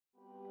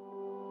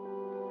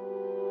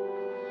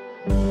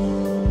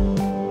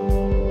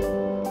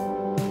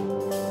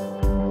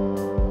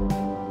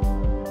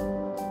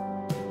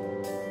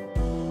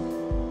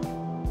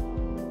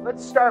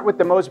start with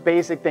the most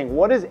basic thing.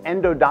 What does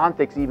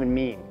endodontics even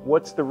mean?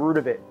 What's the root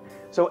of it?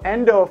 So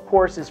endo, of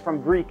course, is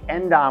from Greek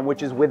endon,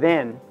 which is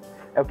within,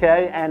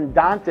 okay? And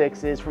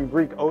dontics is from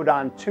Greek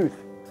odon,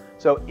 tooth.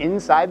 So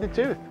inside the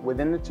tooth,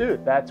 within the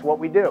tooth, that's what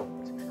we do.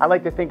 I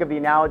like to think of the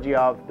analogy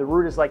of the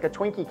root is like a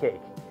Twinkie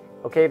cake,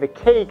 okay? The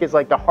cake is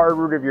like the hard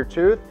root of your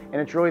tooth,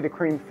 and it's really the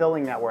cream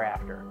filling that we're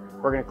after.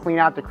 We're gonna clean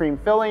out the cream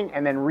filling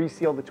and then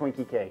reseal the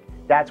Twinkie cake.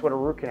 That's what a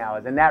root canal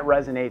is, and that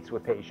resonates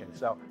with patients.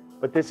 So,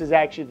 but this is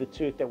actually the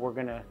tooth that we're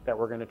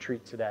gonna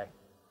treat today.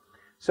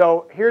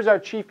 So here's our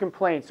chief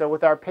complaint. So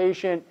with our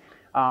patient,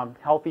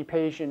 healthy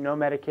patient, no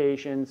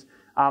medications,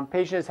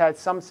 patient has had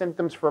some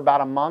symptoms for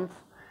about a month.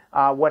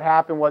 What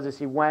happened was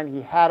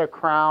he had a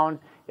crown,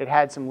 it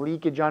had some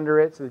leakage under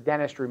it, so the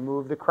dentist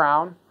removed the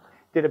crown.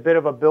 Did a bit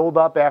of a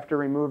buildup after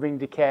removing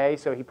decay,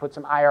 so he put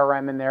some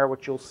IRM in there,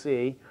 which you'll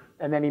see,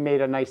 and then he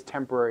made a nice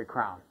temporary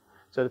crown.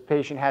 So the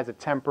patient has a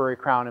temporary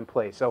crown in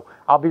place. So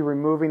I'll be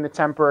removing the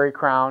temporary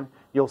crown.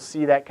 You'll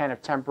see that kind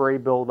of temporary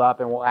buildup,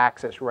 and we'll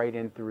access right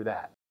in through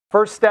that.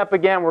 First step,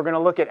 again, we're going to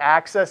look at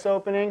access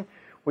opening.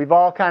 We've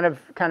all kind of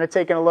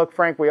taken a look,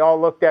 Frank. We all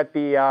looked at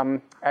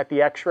the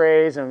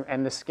x-rays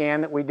and the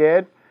scan that we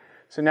did.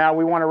 So now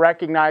we want to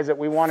recognize that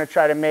we want to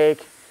try to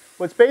make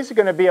what's basically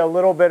going to be a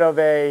little bit of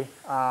a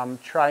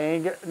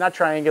not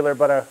triangular,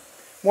 but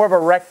more of a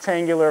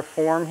rectangular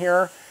form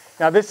here.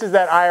 Now this is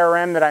that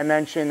IRM that I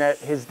mentioned that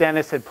his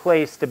dentist had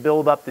placed to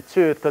build up the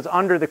tooth, because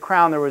under the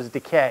crown there was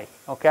decay,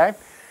 okay?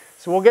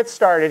 So we'll get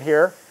started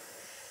here.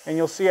 And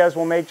you'll see as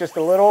we'll make just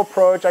a little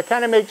approach. I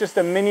kind of make just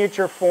a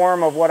miniature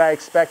form of what I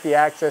expect the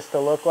access to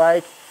look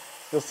like.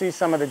 You'll see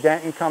some of the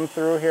dentin come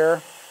through here.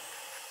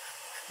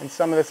 And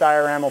some of this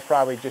IRM will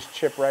probably just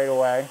chip right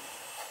away.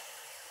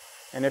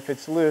 And if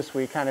it's loose,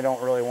 we kind of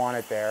don't really want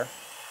it there.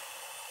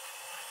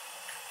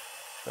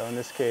 So in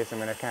this case, I'm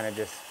going to kind of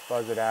just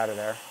fuzz it out of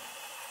there.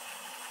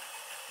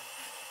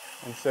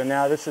 And so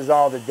now this is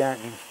all the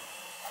dentin.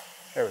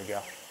 There we go.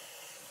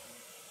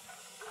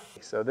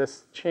 So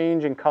this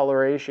change in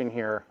coloration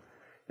here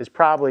is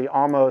probably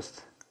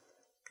almost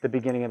the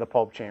beginning of the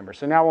pulp chamber.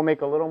 So now we'll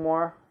make a little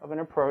more of an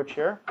approach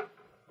here.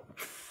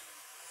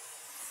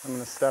 I'm going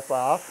to step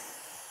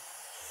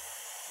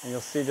off, and you'll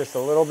see just a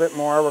little bit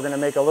more. We're going to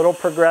make a little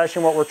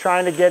progression. What we're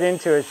trying to get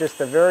into is just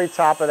the very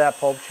top of that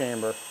pulp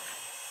chamber,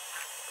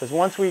 because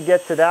once we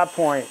get to that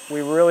point,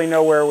 we really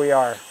know where we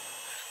are.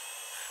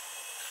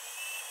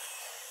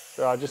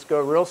 So I'll just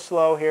go real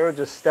slow here,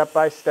 just step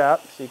by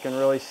step, so you can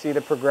really see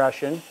the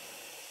progression.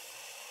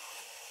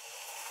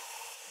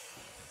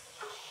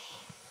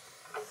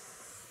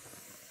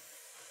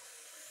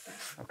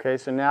 Okay,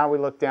 so now we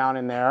look down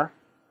in there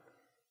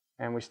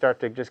and we start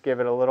to just give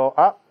it a little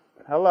up.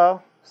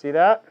 Hello, see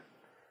that?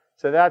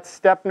 So that's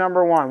step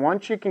number one.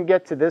 Once you can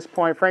get to this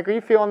point, Frank, are you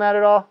feeling that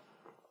at all?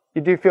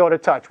 You do feel it a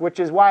touch, which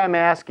is why I'm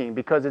asking,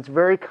 because it's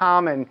very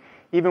common,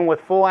 even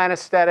with full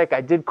anesthetic.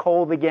 I did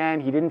cold again,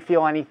 he didn't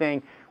feel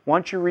anything.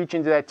 Once you reach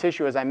into that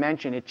tissue, as I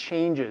mentioned, it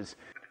changes.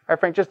 All right,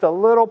 Frank, just a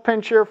little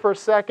pinch here for a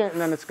second, and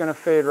then it's going to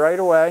fade right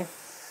away.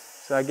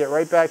 So I get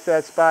right back to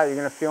that spot. You're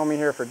going to feel me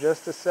here for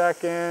just a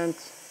second.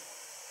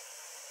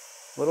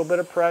 A little bit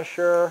of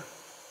pressure.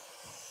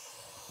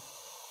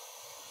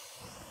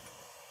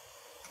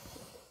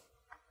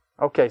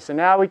 Okay, so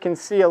now we can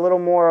see a little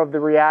more of the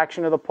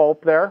reaction of the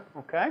pulp there,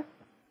 okay?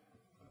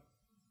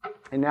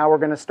 And now we're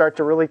going to start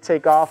to really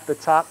take off the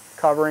top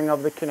covering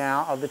of the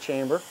canal, of the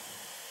chamber.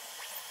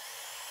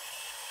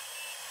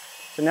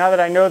 So now that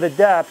I know the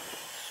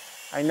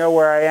depth, I know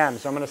where I am.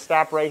 So I'm going to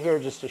stop right here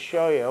just to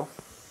show you.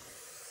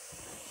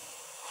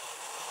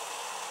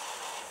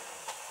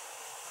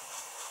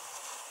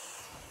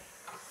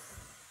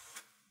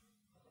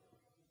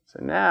 So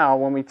now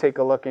when we take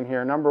a look in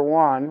here, number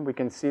one, we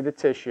can see the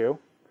tissue.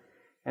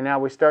 And now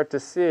we start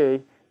to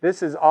see,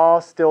 this is all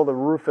still the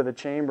roof of the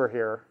chamber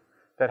here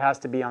that has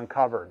to be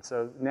uncovered.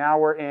 So now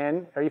we're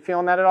in. Are you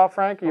feeling that at all,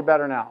 Frank? Are you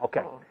better now?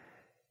 Okay.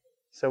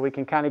 So we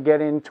can kind of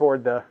get in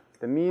toward the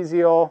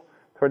mesial,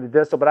 toward the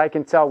distal, but I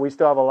can tell we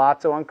still have a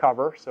lot to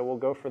uncover, so we'll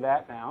go for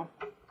that now.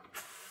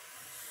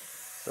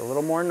 So a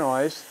little more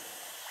noise.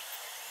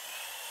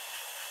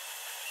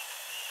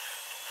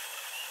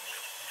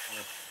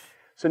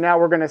 So now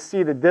we're going to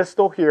see the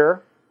distal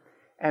here,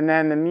 and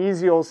then the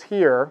mesials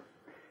here.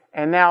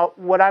 And now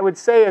what I would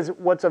say is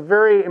what's a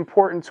very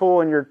important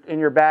tool in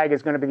your bag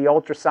is going to be the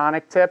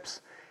ultrasonic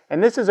tips.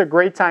 And this is a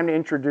great time to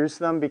introduce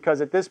them,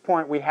 because at this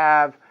point we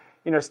have,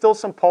 still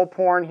some pulp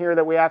horn here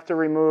that we have to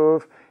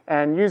remove.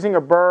 And using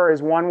a burr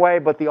is one way,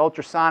 but the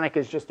ultrasonic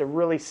is just a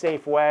really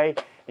safe way,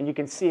 and you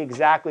can see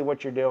exactly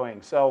what you're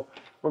doing. So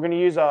we're going to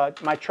use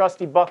my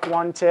trusty Buck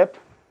 1 tip.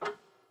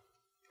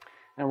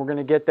 And we're going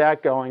to get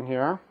that going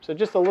here. So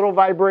just a little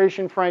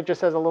vibration, Frank, just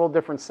has a little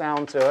different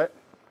sound to it.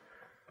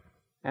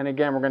 And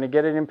again, we're going to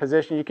get it in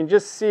position. You can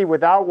just see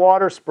without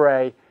water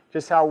spray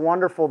just how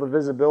wonderful the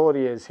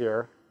visibility is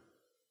here.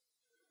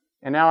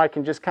 And now I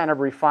can just kind of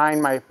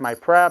refine my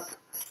prep.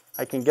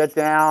 I can get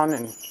down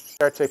and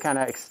start to kind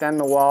of extend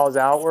the walls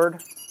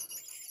outward.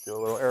 Do a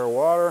little air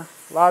water.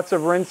 Lots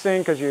of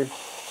rinsing, because you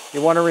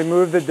You want to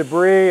remove the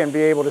debris and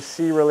be able to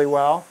see really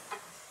well.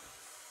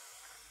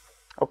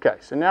 Okay,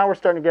 so now we're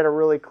starting to get a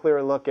really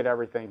clear look at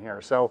everything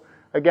here. So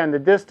again, the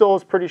distal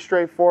is pretty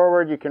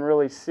straightforward. You can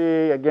really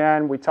see,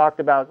 again, we talked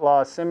about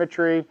law of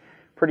symmetry,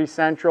 pretty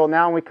central.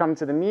 Now when we come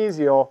to the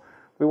mesial,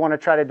 we want to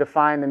try to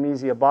define the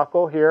mesial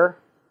buccal here.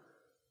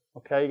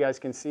 Okay, you guys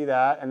can see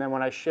that. And then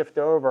when I shift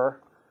over,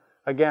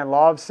 again,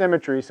 law of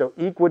symmetry, so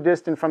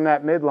equidistant from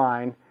that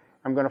midline,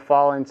 I'm going to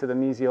fall into the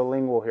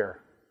mesiolingual here.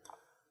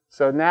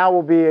 So now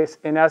will be,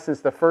 in essence,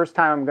 the first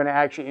time I'm going to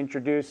actually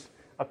introduce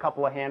a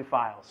couple of hand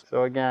files.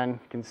 So again,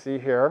 you can see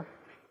here.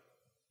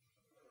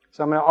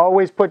 So I'm going to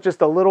always put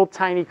just a little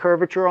tiny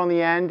curvature on the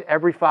end,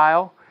 every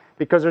file,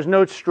 because there's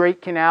no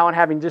straight canal, and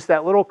having just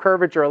that little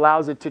curvature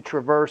allows it to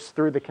traverse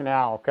through the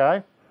canal,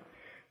 okay?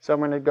 So I'm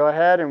going to go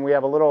ahead, and we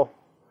have a little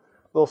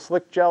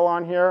slick gel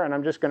on here, and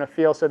I'm just going to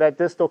feel, so that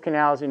distal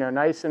canal is,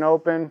 nice and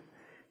open.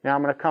 Now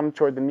I'm going to come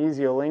toward the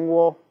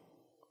mesiolingual.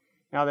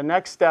 Now the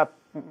next step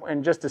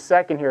in just a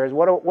second here is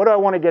what do I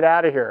want to get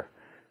out of here?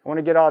 I want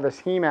to get all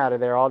this heme out of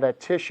there, all that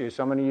tissue,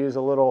 so I'm going to use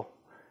a little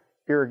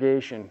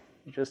irrigation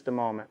in just a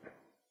moment.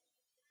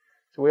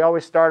 So we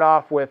always start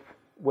off with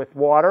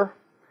water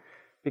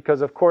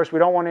because, of course, we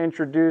don't want to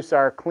introduce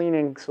our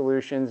cleaning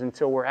solutions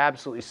until we're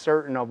absolutely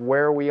certain of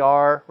where we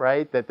are,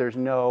 right, that there's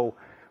no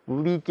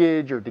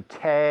leakage or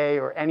decay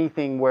or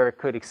anything where it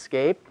could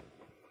escape.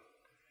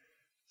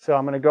 So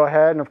I'm going to go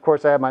ahead, and of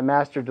course I have my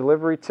master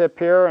delivery tip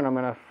here, and I'm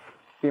going to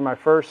be my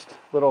first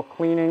little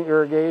cleaning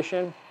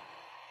irrigation.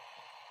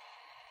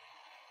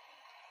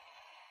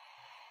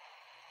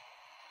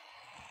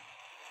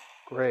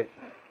 Great.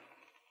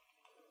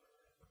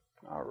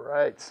 All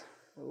right,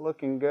 we're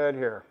looking good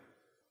here.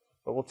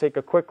 But we'll take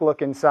a quick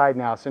look inside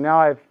now. So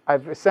now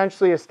I've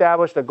essentially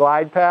established a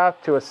glide path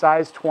to a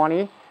size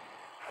 20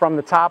 from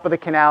the top of the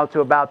canal to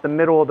about the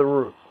middle of the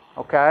root,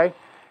 okay?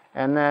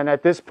 And then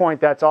at this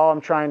point, that's all I'm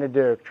trying to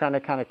do, trying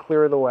to kind of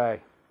clear the way.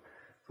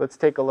 Let's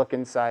take a look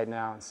inside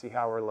now and see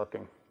how we're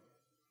looking.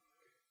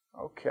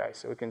 Okay,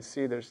 so we can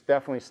see there's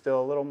definitely still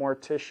a little more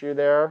tissue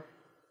there.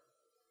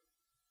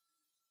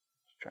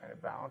 Just trying to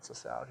balance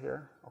this out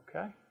here,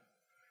 okay?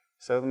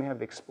 So let me have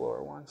the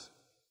Explorer ones.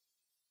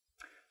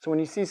 So when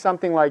you see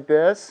something like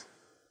this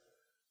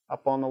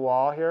up on the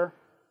wall here,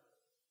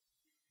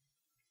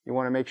 you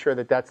want to make sure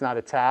that that's not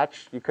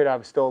attached. You could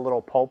have still a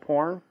little pulp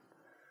horn.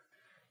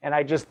 And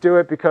I just do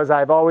it because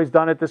I've always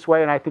done it this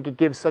way, and I think it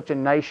gives such a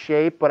nice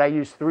shape, but I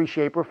use 3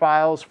 shaper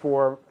files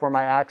for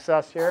my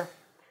access here.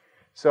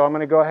 So I'm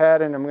going to go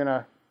ahead and I'm going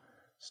to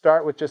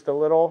start with just a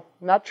little,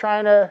 not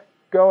trying to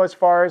go as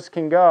far as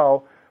can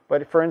go,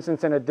 but for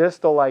instance in a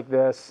distal like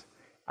this,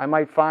 I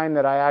might find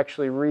that I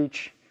actually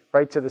reach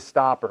right to the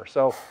stopper.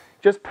 So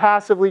just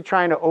passively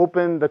trying to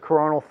open the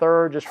coronal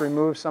third, just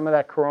remove some of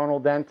that coronal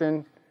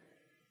dentin.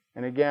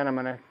 And again, I'm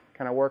going to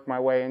kind of work my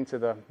way into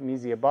the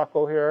mesial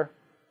buccal here.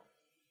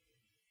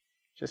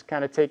 Just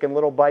kind of taking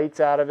little bites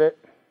out of it,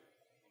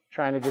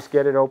 trying to just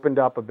get it opened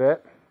up a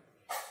bit.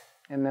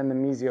 And then the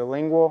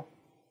mesiolingual.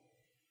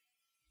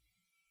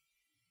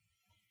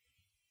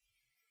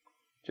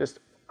 Just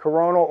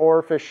coronal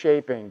orifice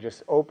shaping,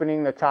 just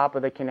opening the top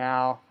of the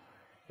canal.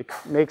 It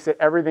makes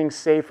everything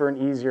safer and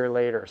easier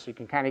later. So you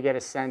can kind of get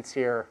a sense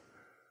here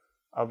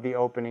of the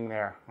opening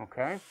there,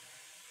 okay?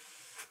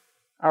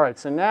 All right,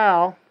 so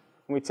now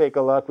when we take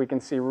a look, we can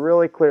see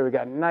really clear. We've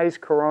got nice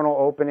coronal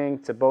opening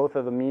to both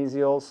of the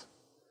mesials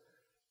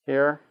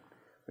here.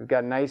 We've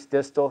got nice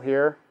distal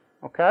here,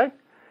 okay?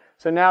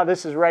 So now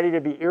this is ready to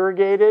be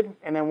irrigated,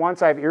 and then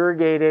once I've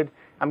irrigated,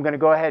 I'm going to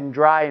go ahead and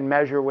dry and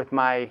measure with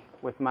my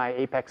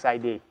Apex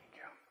ID.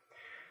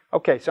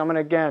 Okay, so I'm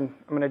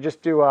going to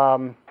just do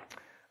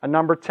a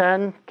number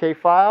 10 K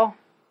file,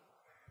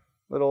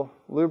 little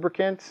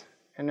lubricant,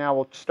 and now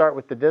we'll start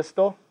with the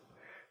distal.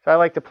 So I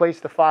like to place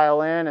the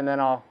file in, and then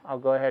I'll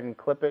go ahead and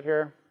clip it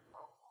here.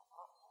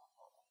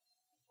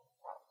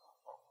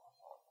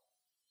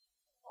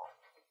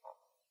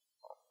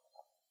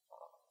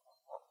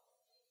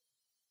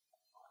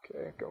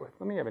 Okay,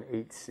 let me have an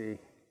 8C.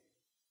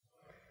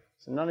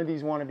 So none of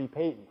these want to be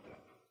patent,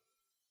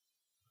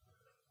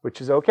 which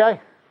is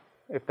okay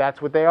if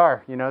that's what they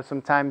are. You know,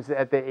 sometimes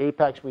at the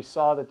apex we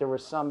saw that there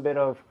was some bit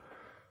of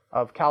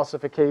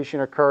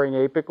calcification occurring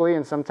apically,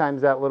 and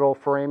sometimes that little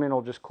foramen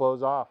will just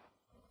close off.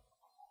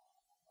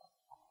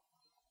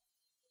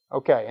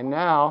 Okay, and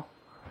now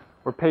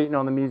we're patent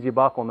on the mesial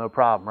buccal, no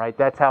problem, right?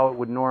 That's how it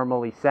would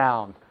normally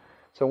sound.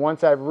 So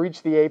once I've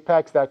reached the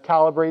apex, that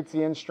calibrates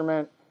the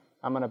instrument.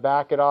 I'm going to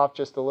back it off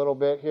just a little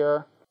bit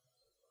here.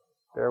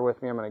 Bear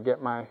with me, I'm going to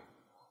get my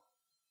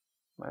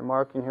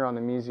marking here on the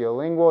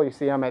mesiolingual. You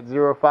see I'm at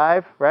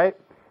 0.5, right?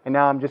 And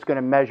now I'm just going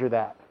to measure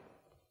that.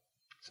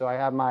 So I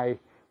have my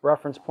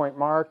reference point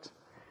marked,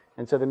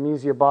 and so the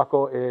mesial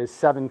buccal is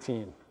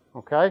 17,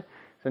 okay?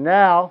 So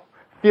now,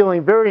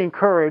 feeling very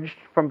encouraged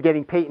from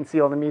getting patency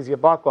on the mesial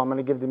buccal, I'm going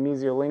to give the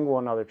mesiolingual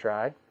another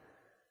try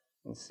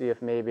and see if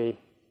maybe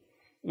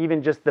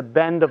even just the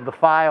bend of the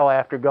file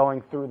after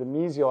going through the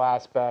mesial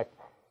aspect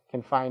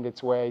can find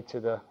its way to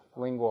the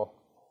lingual.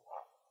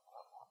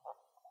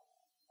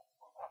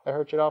 That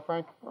hurt you at all,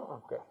 Frank?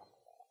 Oh, good.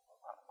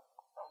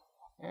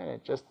 And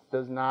it just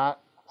does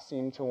not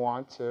seem to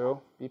want to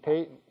be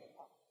patent.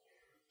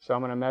 So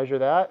I'm going to measure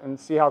that and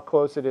see how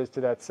close it is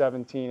to that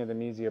 17 of the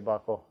mesia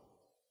buccal.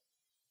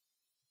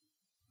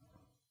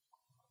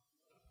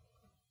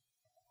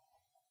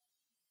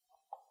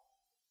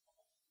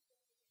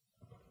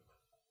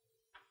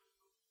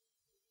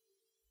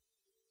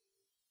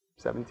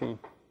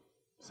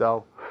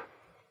 So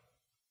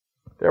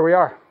there we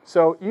are.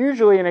 So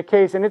usually in a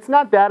case, and it's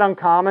not that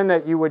uncommon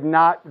that you would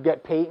not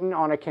get patent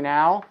on a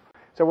canal.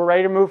 So we're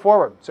ready to move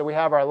forward. So we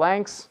have our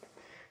lengths,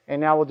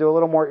 and now we'll do a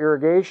little more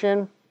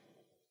irrigation.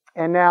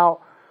 And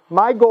now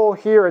my goal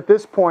here at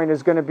this point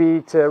is going to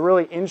be to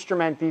really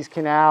instrument these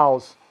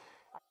canals.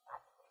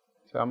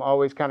 So I'm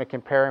always kind of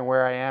comparing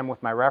where I am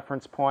with my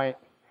reference point,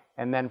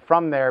 and then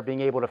from there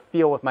being able to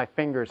feel with my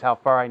fingers how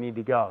far I need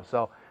to go.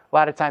 So a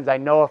lot of times I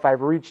know if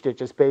I've reached it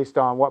just based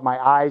on what my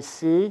eyes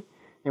see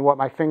and what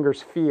my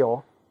fingers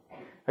feel.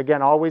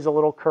 Again, always a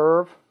little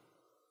curve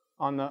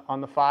on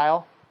the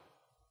file.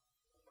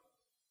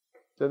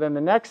 So then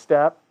the next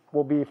step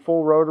will be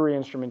full rotary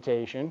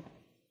instrumentation.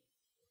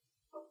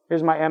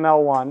 Here's my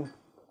ML1.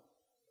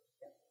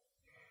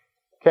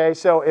 Okay,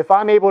 so if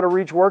I'm able to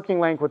reach working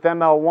length with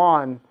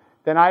ML1,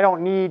 then I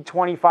don't need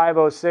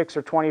 2506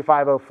 or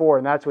 2504,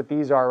 and that's what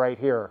these are right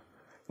here.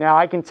 Now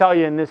I can tell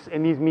you in these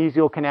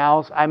mesial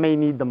canals, I may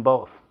need them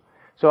both.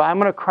 So I'm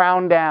going to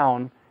crown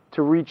down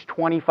to reach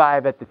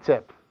 25 at the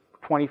tip,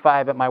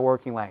 25 at my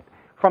working length.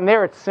 From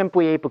there, it's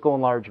simply apical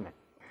enlargement.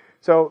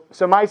 So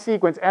my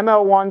sequence,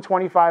 ML1,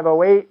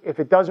 2508. If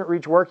it doesn't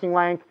reach working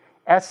length,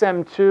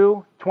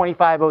 SM2,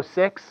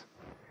 2506.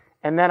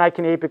 And then I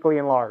can apically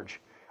enlarge.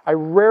 I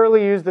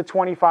rarely use the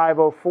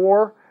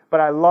 2504, but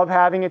I love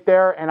having it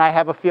there, and I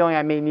have a feeling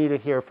I may need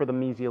it here for the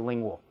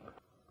mesiolingual.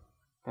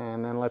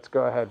 And then let's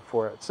go ahead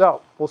for it.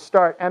 So we'll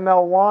start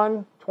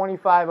ML1,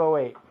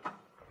 2508.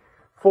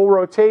 Full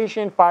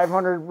rotation,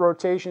 500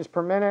 rotations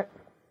per minute.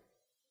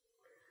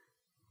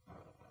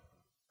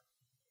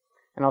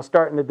 And I'll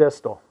start in the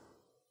distal.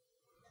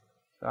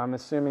 So I'm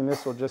assuming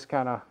this will just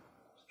kind of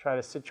try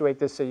to situate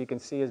this so you can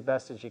see as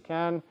best as you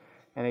can.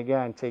 And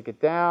again, take it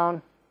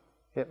down,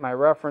 hit my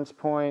reference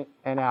point,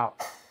 and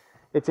out.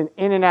 It's an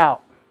in and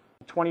out.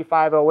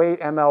 2508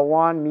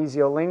 ML1,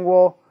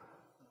 mesiolingual.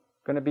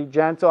 Going to be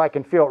gentle. I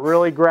can feel it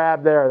really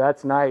grab there.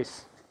 That's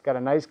nice. Got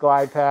a nice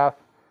glide path.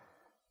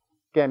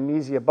 Again,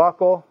 mesia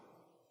buccal.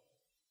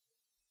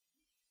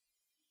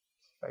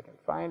 See if I can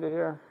find it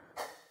here.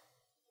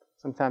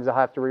 Sometimes I'll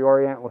have to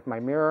reorient with my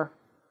mirror.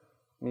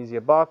 Mesia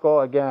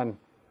buccal. Again,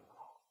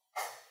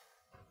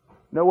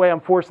 no way I'm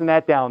forcing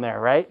that down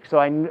there, right? So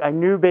I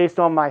knew based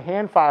on my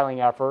hand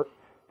filing effort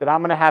that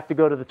I'm going to have to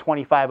go to the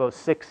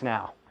 2506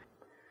 now.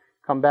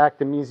 Come back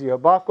to mesia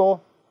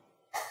buccal.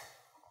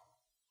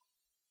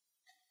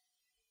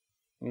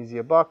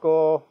 Mesia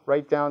buccal,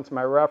 right down to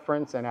my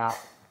reference and out.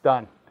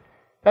 Done.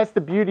 That's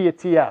the beauty of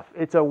TF.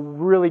 It's a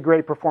really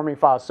great performing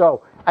file.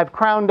 So I've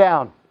crowned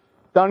down,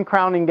 done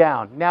crowning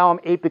down. Now I'm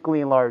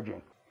apically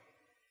enlarging.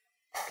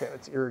 Okay,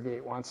 let's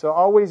irrigate one. So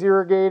always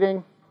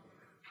irrigating,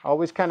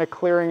 always kind of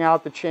clearing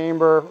out the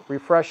chamber,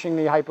 refreshing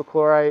the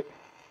hypochlorite.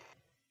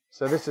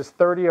 So this is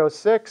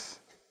 3006,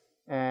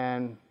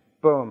 and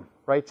boom,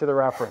 right to the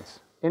reference.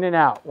 In and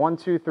out, 1,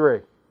 2, 3.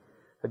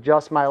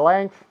 Adjust my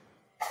length.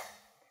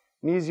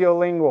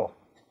 Mesiolingual.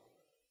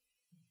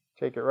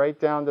 Take it right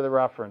down to the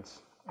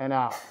reference and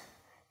out.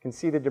 You can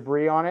see the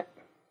debris on it.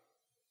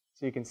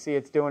 So you can see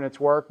it's doing its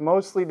work.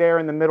 Mostly there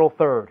in the middle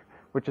third,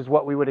 which is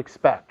what we would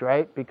expect,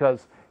 right?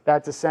 Because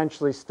that's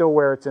essentially still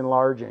where it's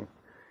enlarging.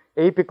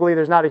 Apically,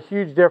 there's not a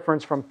huge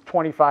difference from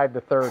 25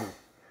 to 30.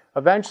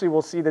 Eventually,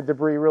 we'll see the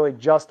debris really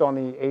just on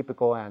the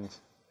apical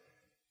ends.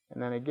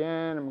 And then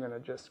again, I'm going to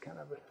just kind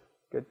of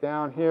get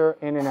down here,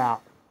 in and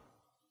out.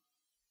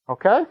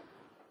 Okay?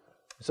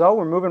 So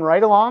we're moving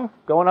right along,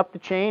 going up the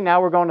chain.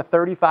 Now we're going to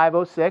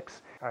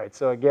 3506. All right,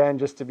 so again,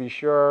 just to be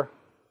sure,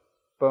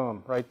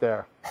 boom, right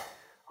there.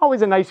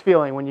 Always a nice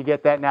feeling when you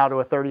get that now to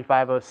a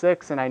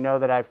 3506, and I know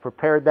that I've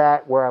prepared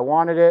that where I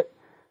wanted it.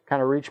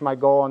 Kind of reached my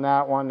goal on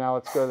that one. Now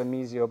let's go to the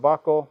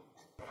mesiobuccal.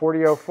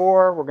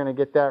 4004, we're going to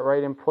get that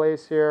right in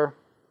place here.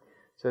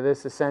 So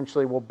this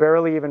essentially will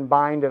barely even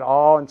bind at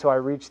all until I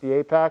reach the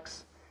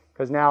apex,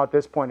 because now at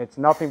this point it's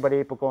nothing but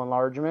apical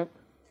enlargement.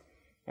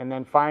 And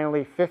then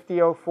finally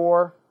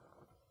 5004.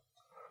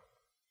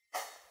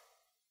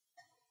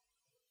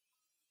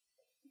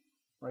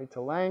 Right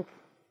to length.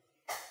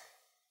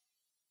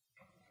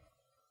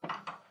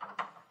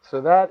 So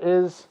that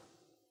is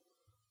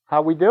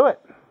how we do it.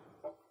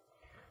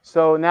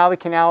 So now the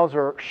canals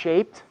are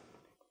shaped.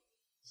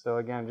 So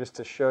again, just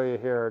to show you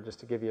here, just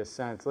to give you a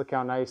sense, look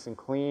how nice and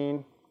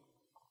clean.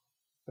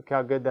 Look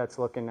how good that's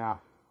looking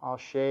now. All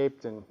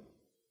shaped and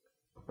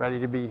ready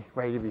to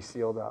be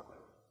sealed up.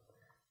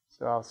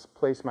 So I'll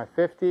place my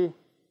 50.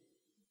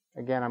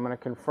 Again, I'm going to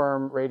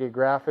confirm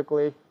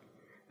radiographically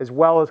as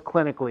well as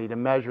clinically to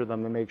measure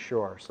them to make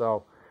sure.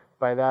 So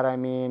by that I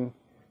mean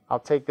I'll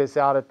take this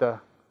out at the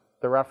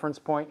reference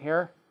point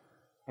here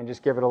and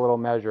just give it a little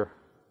measure.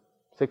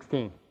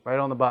 16, right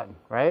on the button,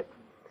 right?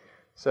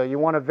 So you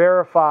want to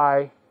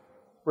verify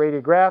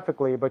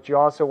radiographically, but you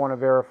also want to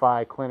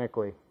verify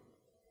clinically.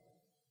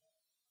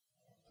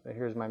 So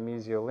here's my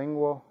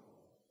mesiolingual,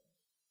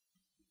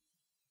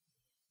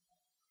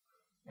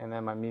 and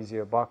then my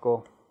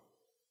mesiobuccal.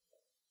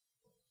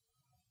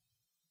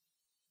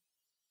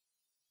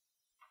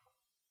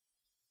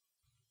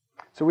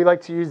 So we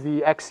like to use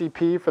the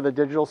XCP for the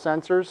digital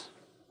sensors,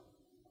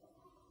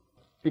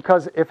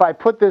 because if I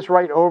put this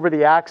right over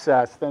the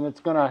access, then it's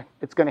gonna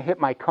hit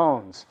my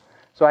cones.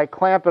 So I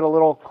clamp it a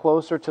little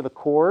closer to the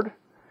cord.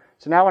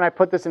 So now when I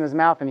put this in his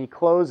mouth and he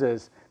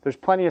closes, there's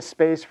plenty of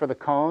space for the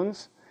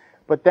cones.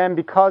 But then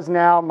because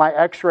now my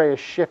x-ray is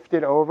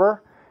shifted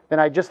over, then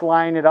I just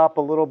line it up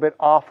a little bit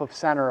off of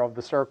center of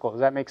the circle. Does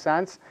that make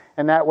sense?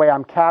 And that way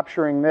I'm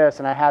capturing this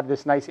and I have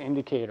this nice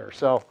indicator.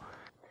 So,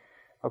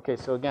 okay,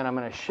 so again, I'm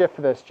going to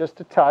shift this just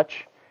a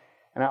touch.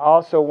 And I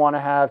also want to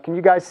have, can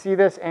you guys see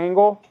this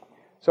angle?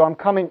 So I'm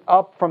coming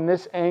up from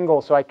this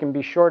angle so I can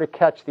be sure to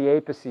catch the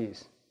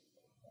apices.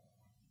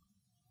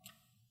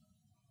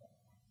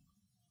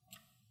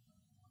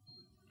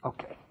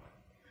 Okay,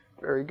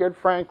 very good,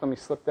 Frank. Let me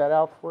slip that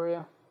out for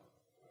you.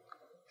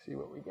 See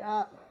what we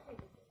got.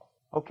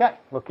 Okay,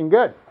 looking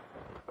good.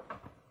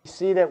 You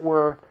see that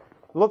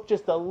look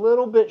just a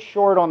little bit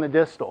short on the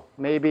distal.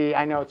 Maybe,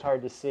 I know it's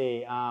hard to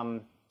see,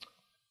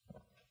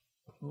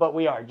 but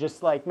we are.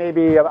 Just like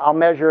maybe, I'll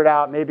measure it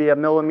out, maybe a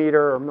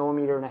millimeter or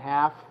millimeter and a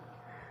half.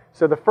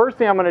 So the first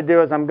thing I'm going to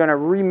do is I'm going to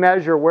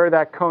remeasure where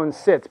that cone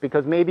sits,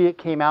 because maybe it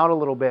came out a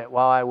little bit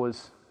while I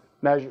was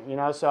measuring, you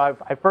know. So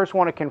I first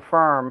want to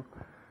confirm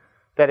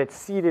that it's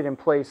seated in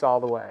place all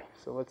the way.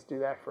 So let's do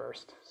that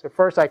first. So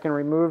first I can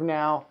remove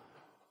now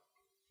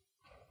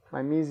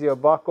my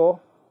mesiobuccal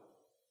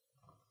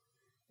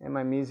and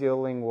my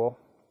mesiolingual.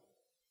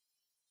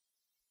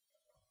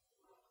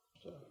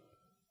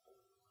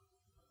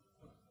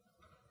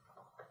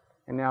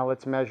 And now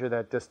let's measure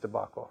that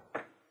distobuccal.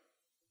 So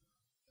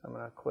I'm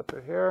going to clip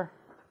it here.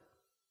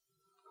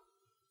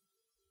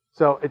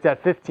 So it's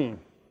at 15.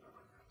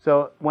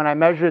 So when I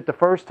measured it the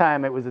first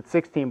time, it was at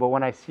 16, but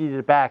when I seated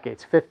it back,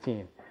 it's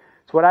 15.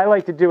 So what I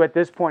like to do at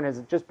this point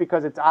is, just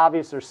because it's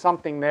obvious there's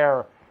something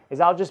there,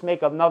 is I'll just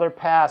make another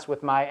pass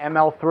with my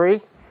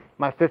ML3,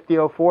 my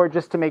 5004,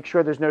 just to make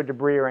sure there's no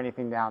debris or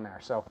anything down there.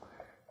 So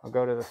I'll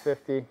go to the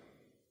 50,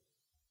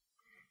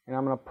 and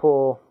I'm going to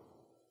pull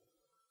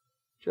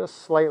just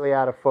slightly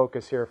out of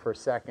focus here for a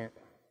second.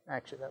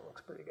 Actually, that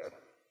looks pretty good.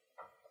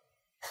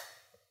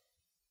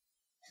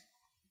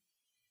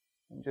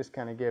 And just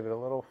kind of give it a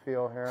little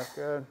feel here.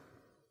 Good.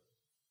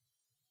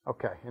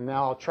 Okay, and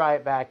now I'll try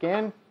it back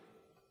in.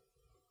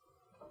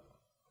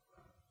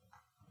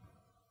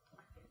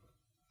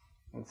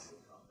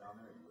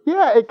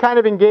 Yeah, it kind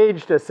of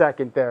engaged a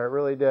second there. It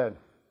really did.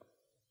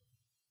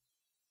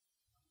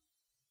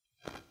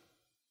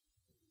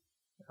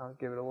 I'll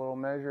give it a little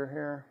measure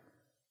here.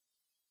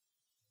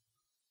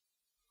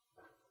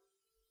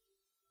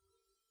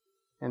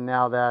 And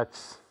now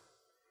that's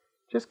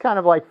just kind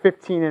of like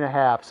 15 and a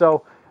half.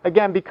 So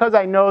again, because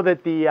I know that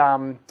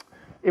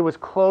it was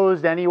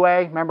closed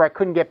anyway, remember I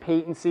couldn't get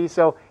patency,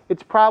 so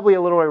it's probably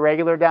a little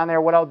irregular down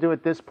there. What I'll do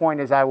at this point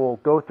is I will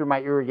go through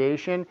my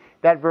irrigation.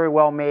 That very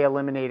well may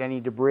eliminate any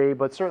debris,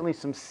 but certainly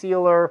some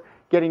sealer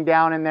getting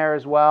down in there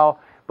as well.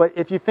 But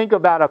if you think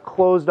about a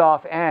closed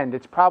off end,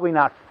 it's probably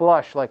not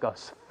flush like a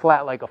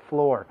flat like a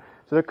floor.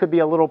 So there could be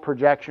a little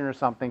projection or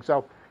something.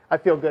 So I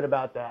feel good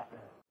about that.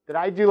 That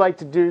I do like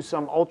to do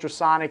some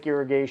ultrasonic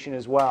irrigation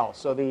as well.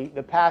 So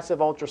the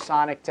passive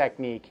ultrasonic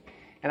technique.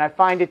 And I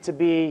find it to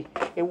be,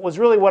 it was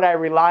really what I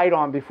relied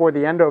on before the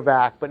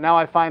Endovac, but now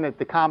I find that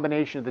the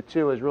combination of the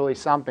two is really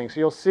something. So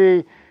you'll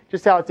see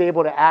just how it's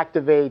able to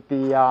activate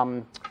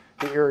the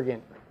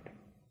irrigant.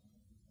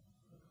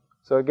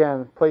 So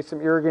again, place some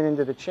irrigant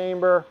into the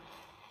chamber.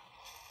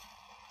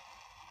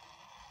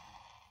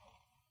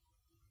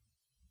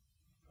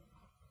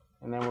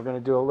 And then we're going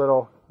to do a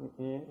little,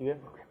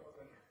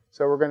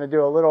 so we're going to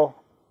do a little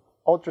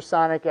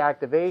ultrasonic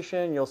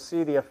activation. You'll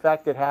see the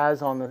effect it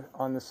has on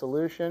the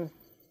solution.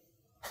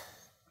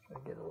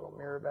 I'll get a little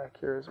mirror back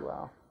here as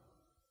well.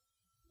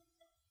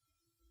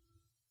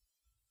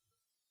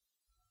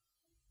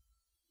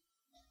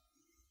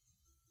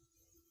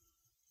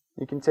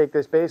 You can take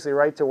this basically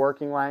right to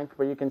working length,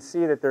 but you can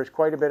see that there's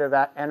quite a bit of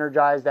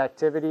energized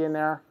activity in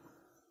there.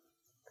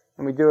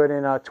 And we do it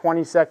in a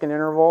 20-second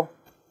interval.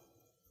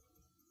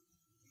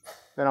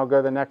 Then I'll go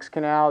to the next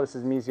canal. This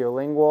is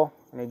mesiolingual.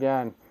 And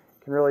again,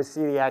 you can really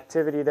see the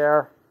activity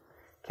there.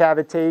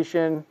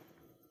 Cavitation,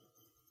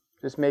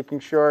 just making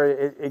sure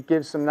it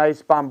gives some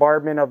nice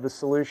bombardment of the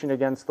solution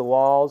against the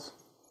walls.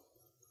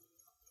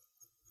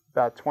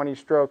 About 20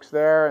 strokes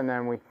there, and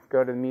then we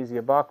go to the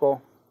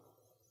mesiobuccal.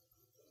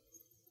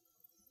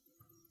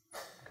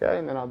 Okay,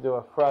 and then I'll do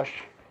a fresh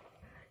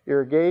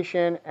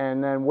irrigation,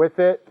 and then with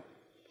it,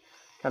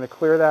 kind of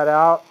clear that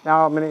out.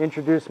 Now I'm going to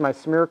introduce my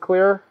smear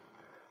clear,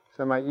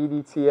 so my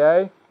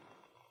EDTA. And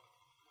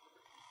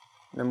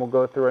then we'll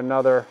go through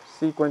another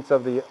sequence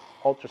of the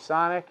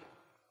ultrasonic.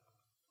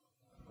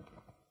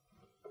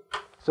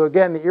 So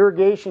again, the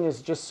irrigation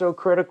is just so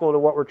critical to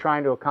what we're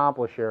trying to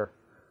accomplish here.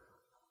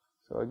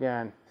 So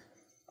again,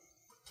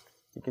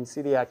 you can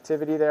see the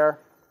activity there.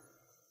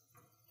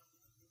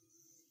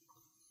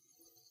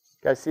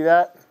 You guys see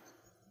that?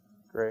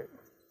 Great.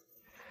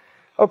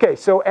 Okay,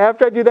 so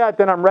after I do that,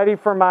 then I'm ready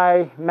for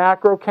my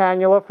macro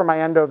cannula for my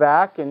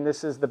endovac, and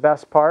this is the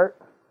best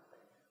part.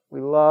 We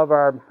love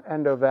our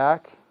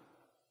endovac.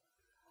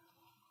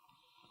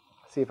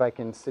 See if I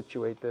can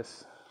situate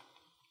this.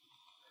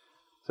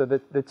 So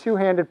the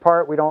two-handed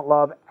part we don't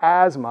love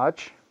as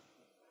much,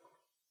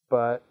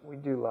 but we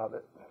do love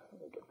it.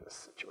 Let me get this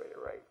situated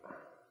right.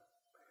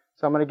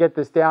 So I'm going to get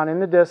this down in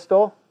the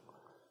distal,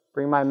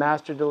 bring my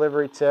master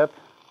delivery tip,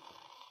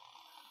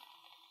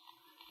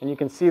 and you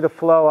can see the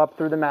flow up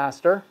through the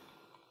master.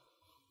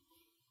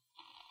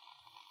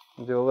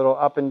 And do a little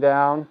up and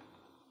down.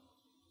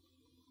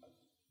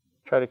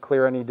 Try to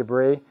clear any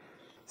debris.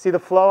 See the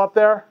flow up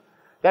there?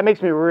 That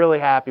makes me really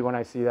happy when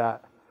I see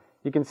that.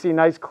 You can see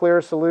nice clear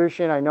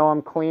solution. I know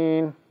I'm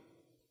clean.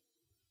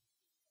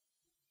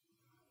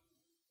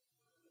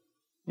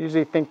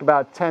 Usually think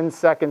about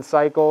 10-second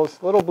cycles.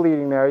 A little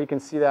bleeding there. You can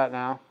see that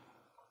now.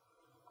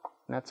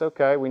 And that's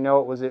okay. We know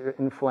it was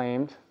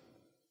inflamed.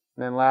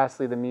 And then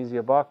lastly, the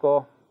mesial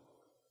buccal.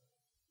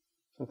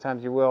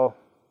 Sometimes you will,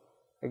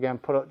 again,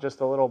 put just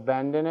a little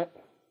bend in it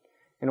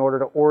in order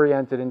to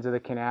orient it into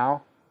the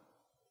canal.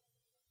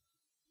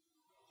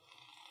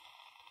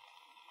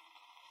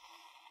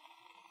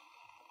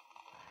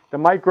 The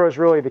micro is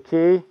really the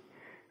key,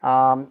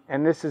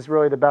 and this is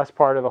really the best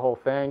part of the whole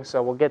thing.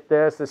 So we'll get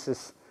this. This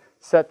is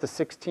set to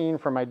 16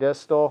 for my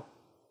distal.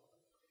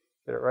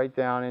 Get it right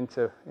down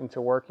into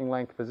working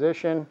length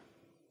position.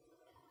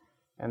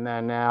 And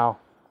then now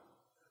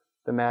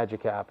the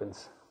magic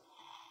happens.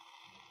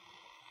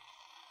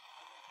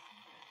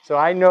 So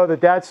I know that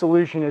that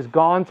solution has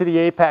gone to the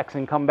apex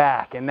and come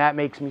back, and that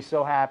makes me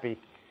so happy.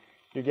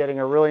 You're getting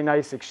a really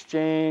nice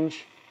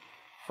exchange.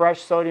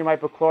 Fresh sodium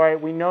hypochlorite.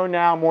 We know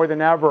now more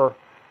than ever.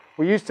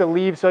 We used to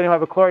leave sodium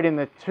hypochlorite in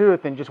the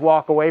tooth and just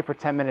walk away for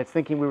 10 minutes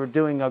thinking we were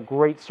doing a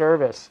great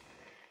service.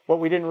 What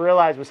we didn't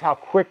realize was how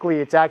quickly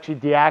it's actually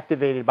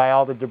deactivated by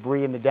all the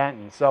debris in the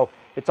dentin. So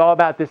it's all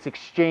about this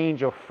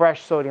exchange of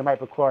fresh sodium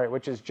hypochlorite,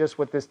 which is just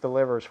what this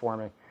delivers for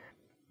me.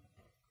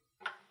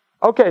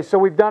 Okay, so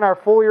we've done our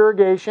full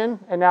irrigation,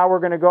 and now we're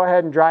going to go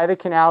ahead and dry the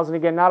canals. And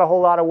again, not a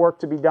whole lot of work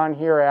to be done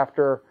here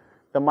after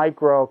the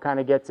micro kind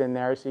of gets in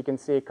there. So you can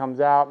see it comes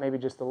out, maybe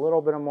just a little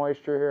bit of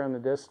moisture here in the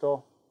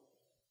distal.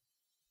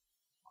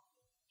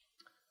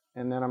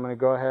 And then I'm going to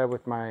go ahead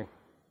with my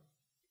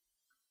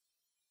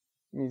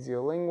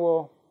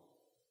mesiolingual.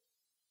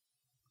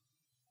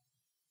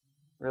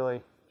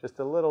 Really just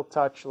a little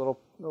touch, little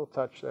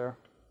touch there.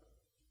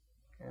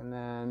 And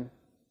then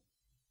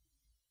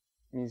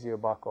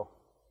mesiobuccal.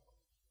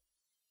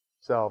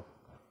 So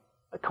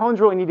the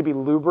cones really need to be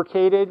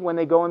lubricated when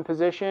they go in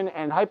position,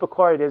 and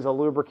hypochlorite is a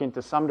lubricant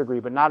to some degree,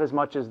 but not as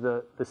much as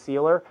the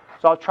sealer.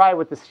 So I'll try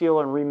with the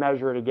sealer and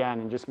remeasure it again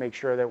and just make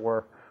sure that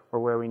we're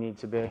where we need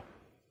to be.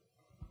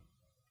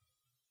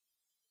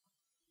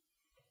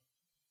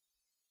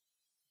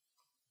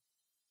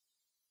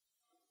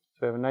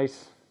 So we have a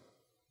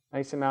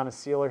nice amount of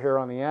sealer here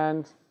on the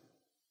end.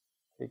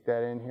 Take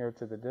that in here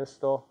to the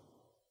distal.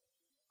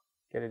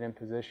 Get it in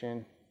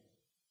position.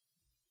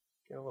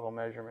 Get a little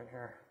measurement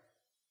here.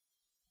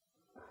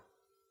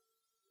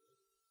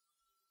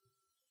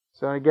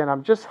 So again,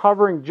 I'm just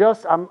hovering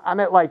I'm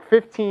at like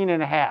 15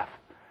 and a half,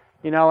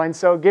 and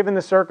so given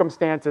the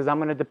circumstances, I'm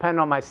going to depend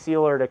on my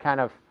sealer to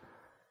kind of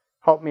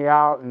help me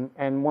out.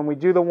 And when we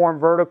do the warm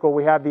vertical,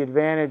 we have the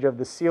advantage of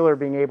the sealer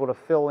being able to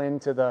fill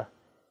into the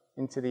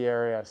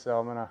area. So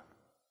I'm going to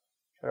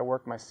try to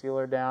work my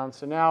sealer down.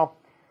 So now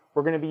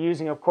we're going to be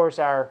using, of course,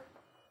 our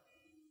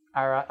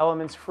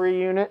elements free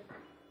unit.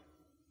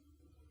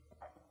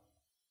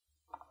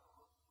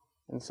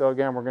 And so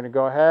again, we're going to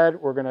go ahead.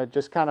 We're going to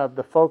just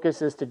the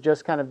focus is to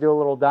just kind of do a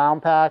little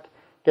down pack,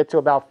 get to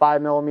about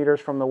 5 millimeters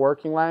from the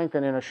working length,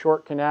 and in a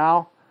short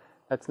canal,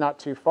 that's not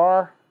too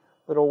far.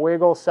 Little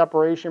wiggle,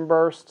 separation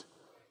burst,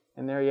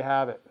 and there you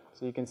have it.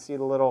 So you can see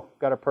the little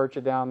gutta percha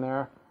down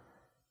there.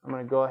 I'm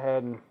going to go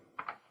ahead and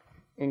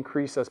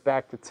increase us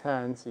back to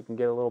 10 so you can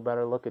get a little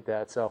better look at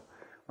that. So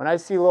when I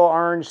see a little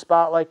orange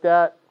spot like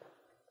that,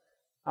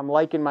 I'm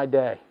liking my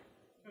day.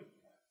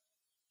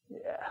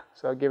 Yeah,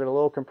 so I'll give it a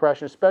little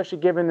compression, especially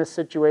given this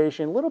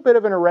situation. A little bit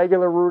of an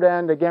irregular root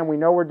end. Again, we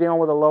know we're dealing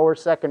with a lower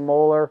second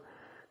molar.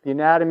 The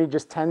anatomy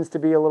just tends to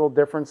be a little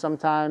different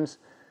sometimes.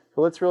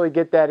 So let's really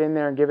get that in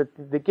there and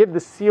give the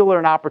sealer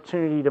an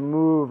opportunity to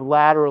move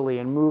laterally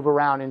and move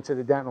around into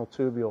the dental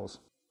tubules.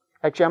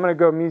 Actually, I'm going to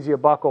go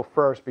mesiobuccal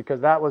first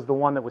because that was the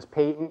one that was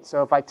patent.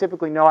 So if I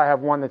typically know I have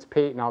one that's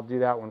patent, I'll do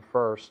that one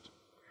first.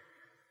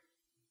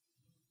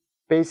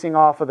 Basing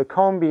off of the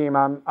cone beam,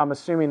 I'm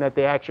assuming that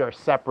they actually are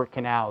separate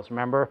canals.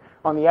 Remember,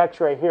 on the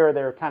x-ray here,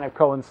 they're kind of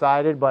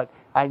coincided, but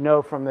I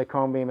know from the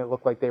cone beam it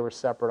looked like they were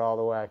separate all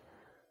the way.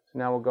 So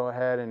now we'll go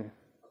ahead and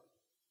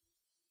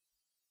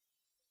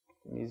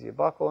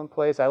mesiobuccal in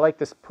place. I like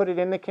to put it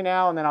in the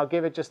canal, and then I'll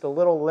give it just a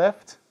little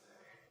lift,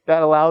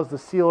 That allows the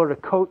sealer to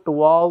coat the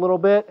wall a little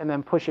bit and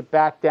then push it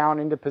back down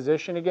into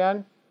position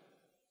again.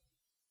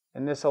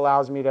 And this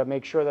allows me to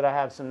make sure that I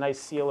have some nice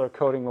sealer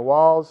coating the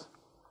walls.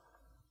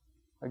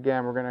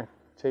 Again, we're going to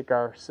take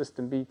our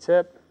System B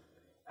tip,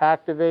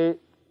 activate,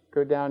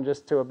 go down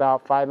just to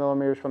about 5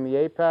 millimeters from the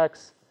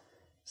apex,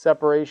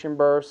 separation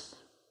burst,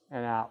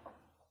 and out.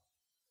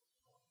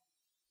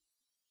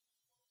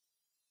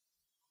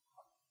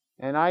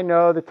 And I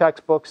know the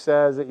textbook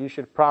says that you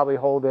should probably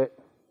hold it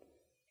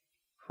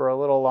for a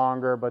little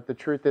longer, but the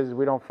truth is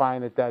we don't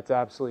find that that's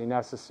absolutely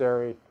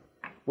necessary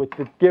with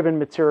the given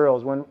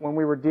materials. When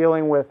we were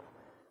dealing with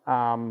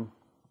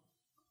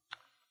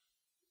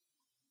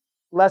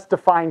less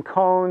defined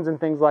cones and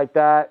things like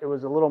that, it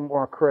was a little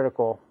more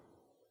critical.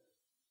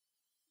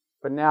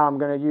 But now I'm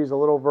going to use a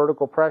little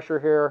vertical pressure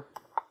here,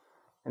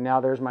 and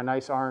now there's my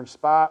nice orange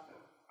spot.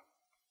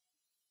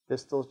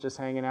 Distal's just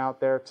hanging out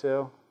there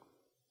too.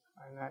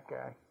 And that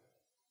guy,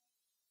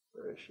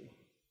 where is she?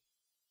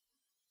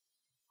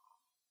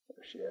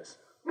 There she is.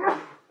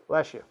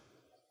 Bless you.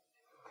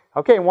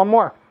 Okay, one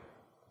more.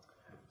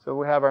 So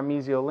we have our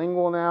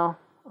mesiolingual now.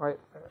 All right.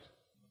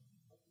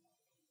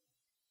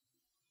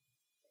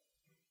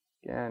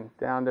 Again,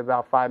 down to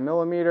about 5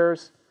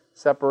 millimeters,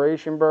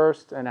 separation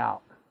burst, and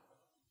out.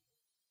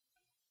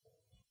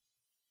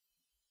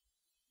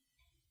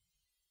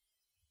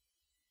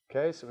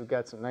 Okay, so we've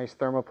got some nice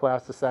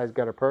thermoplasticized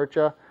gutta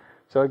percha.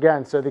 So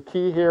again, so the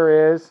key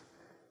here is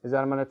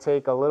that I'm going to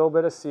take a little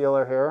bit of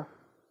sealer here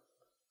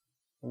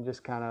and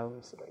just kind of, let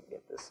me see if I can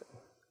get this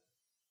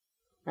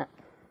in. Yeah.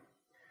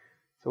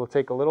 So we'll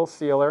take a little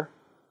sealer,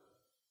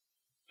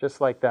 just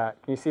like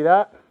that. Can you see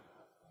that?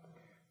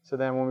 So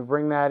then when we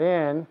bring that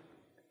in,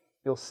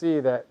 you'll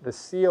see that the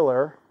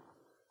sealer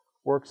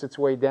works its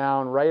way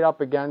down right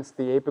up against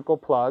the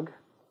apical plug.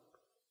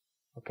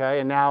 Okay,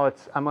 and now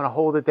I'm going to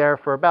hold it there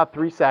for about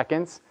 3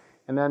 seconds.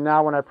 And then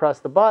now when I press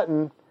the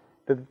button,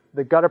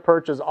 the gutta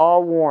percha is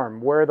all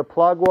warm. Where the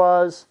plug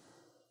was,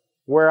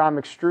 where I'm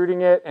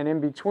extruding it, and in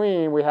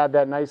between we have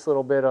that nice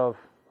little bit of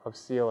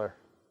sealer.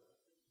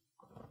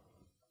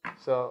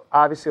 So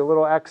obviously a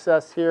little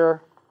excess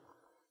here,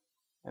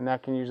 and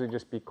that can usually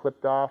just be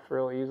clipped off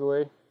real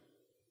easily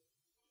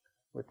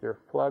with your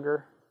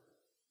plugger.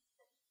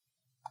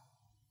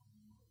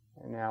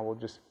 And now we'll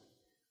just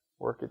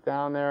work it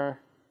down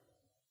there.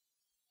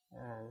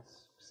 And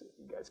see if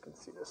you guys can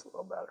see this a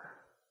little better.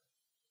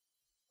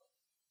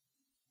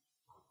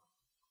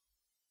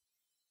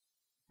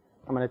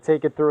 I'm going to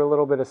take it through a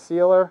little bit of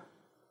sealer.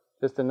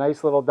 Just a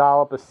nice little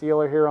dollop of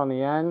sealer here on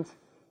the end.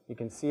 You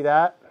can see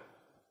that.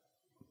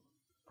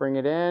 Bring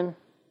it in.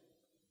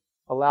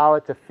 Allow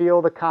it to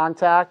feel the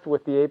contact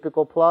with the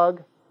apical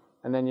plug.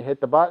 And then you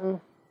hit the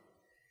button.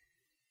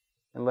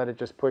 And let it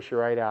just push you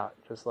right out,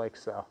 just like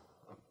so.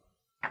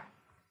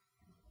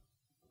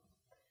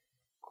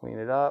 Clean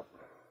it up.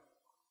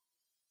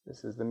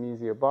 This is the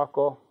mesio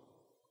buccal.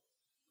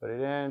 Put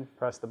it in,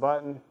 press the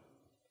button,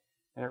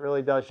 and it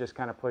really does just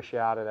kind of push you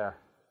out of there.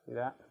 See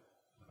that?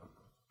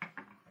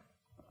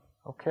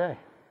 Okay.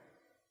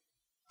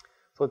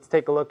 So let's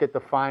take a look at the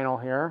final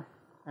here,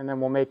 and then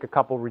we'll make a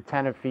couple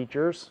retentive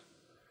features.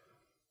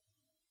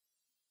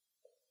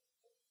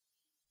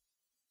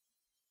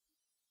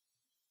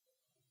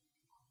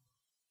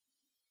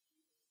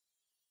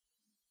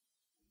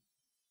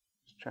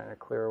 Just trying to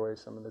clear away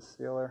some of the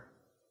sealer.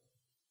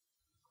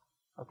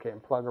 Okay,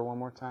 and plug her one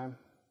more time.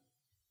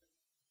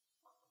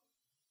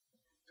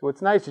 So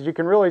what's nice is you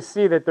can really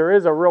see that there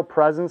is a real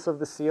presence of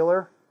the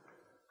sealer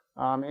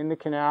in the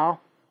canal,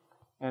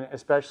 and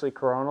especially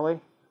coronally.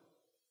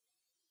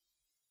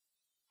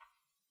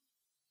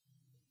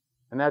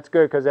 And that's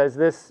good because as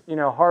this,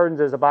 hardens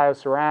as a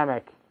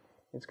bioceramic,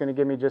 it's going to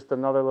give me just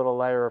another little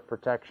layer of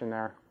protection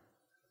there.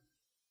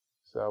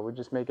 So we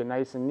just make it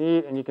nice and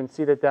neat, and you can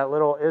see that that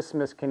little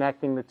isthmus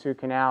connecting the two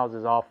canals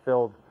is all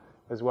filled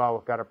as well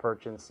with gutta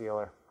percha and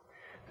sealer.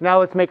 So now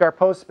let's make our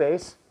post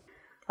space.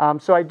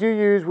 So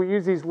we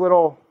use these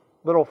little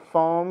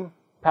foam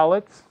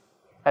pellets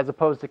as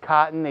opposed to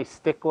cotton. They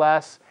stick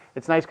less.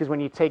 It's nice because when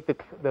you take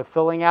the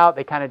filling out,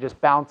 they kind of just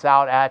bounce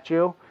out at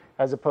you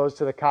as opposed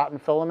to the cotton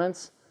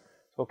filaments.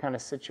 So we'll kind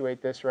of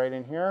situate this right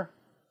in here.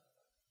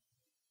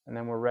 And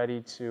then we're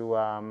ready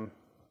to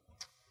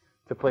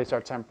place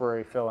our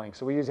temporary filling.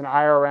 So we use an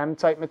IRM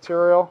type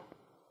material.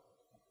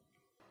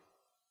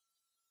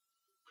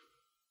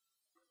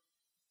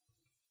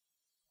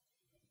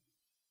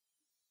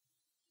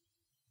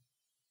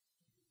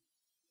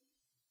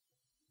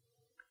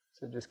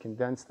 So just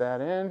condense that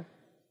in.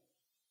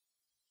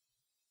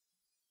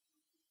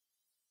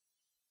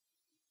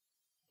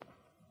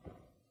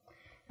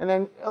 And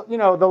then,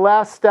 the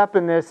last step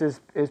in this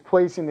is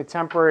placing the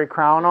temporary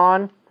crown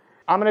on.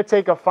 I'm going to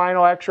take a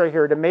final x-ray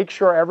here to make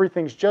sure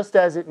everything's just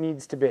as it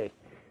needs to be.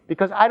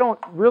 Because I don't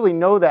really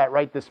know that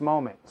right this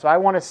moment. So I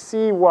want to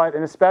see what,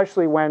 and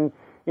especially when,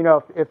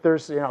 if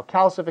there's,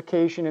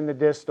 calcification in the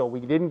distal, we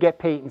didn't get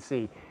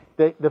patency.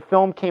 The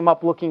film came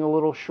up looking a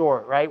little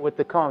short, right, with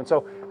the cone.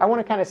 So I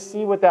want to kind of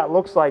see what that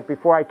looks like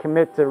before I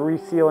commit to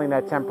resealing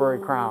that temporary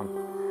crown.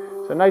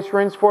 So nice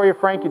rinse for you,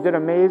 Frank. You did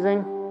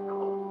amazing.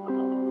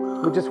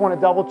 We just want to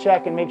double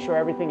check and make sure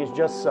everything is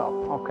just so,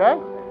 okay?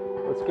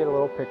 Let's get a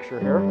little picture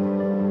here.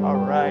 All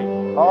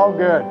right, all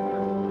good.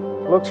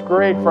 Looks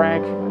great,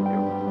 Frank.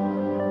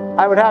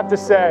 I would have to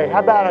say, how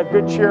about a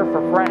good cheer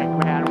for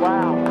Frank, man?